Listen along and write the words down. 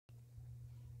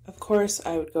Of course,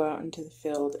 I would go out into the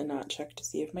field and not check to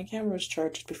see if my camera was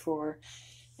charged before.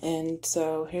 And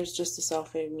so here's just a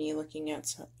selfie of me looking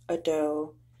at a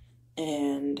doe,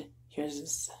 and here's a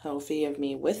selfie of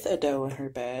me with a doe in her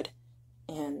bed,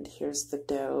 and here's the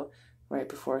doe right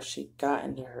before she got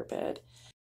into her bed.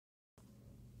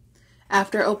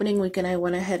 After opening weekend, I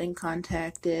went ahead and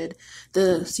contacted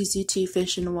the CCT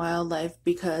Fish and Wildlife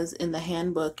because in the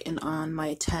handbook and on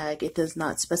my tag it does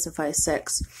not specify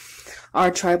sex. Our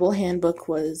tribal handbook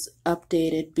was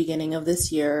updated beginning of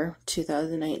this year,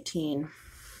 2019.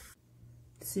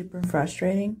 Super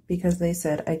frustrating because they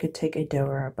said I could take a doe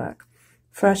or a buck.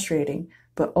 Frustrating,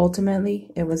 but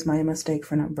ultimately it was my mistake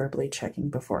for not verbally checking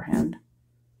beforehand.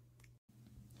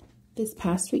 This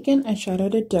past weekend, I shot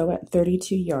at a doe at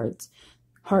 32 yards.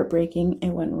 Heartbreaking, it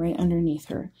went right underneath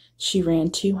her. She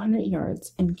ran 200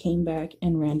 yards and came back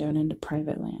and ran down into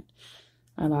private land.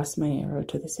 I lost my arrow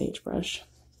to the sagebrush.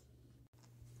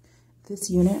 This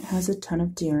unit has a ton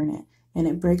of deer in it, and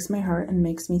it breaks my heart and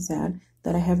makes me sad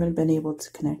that I haven't been able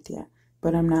to connect yet.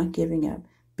 But I'm not giving up,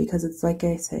 because it's like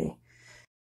I say,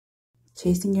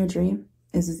 chasing your dream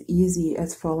is as easy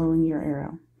as following your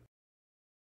arrow.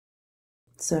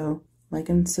 So, like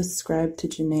and subscribe to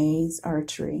Janae's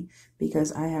Archery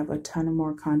because I have a ton of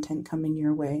more content coming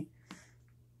your way.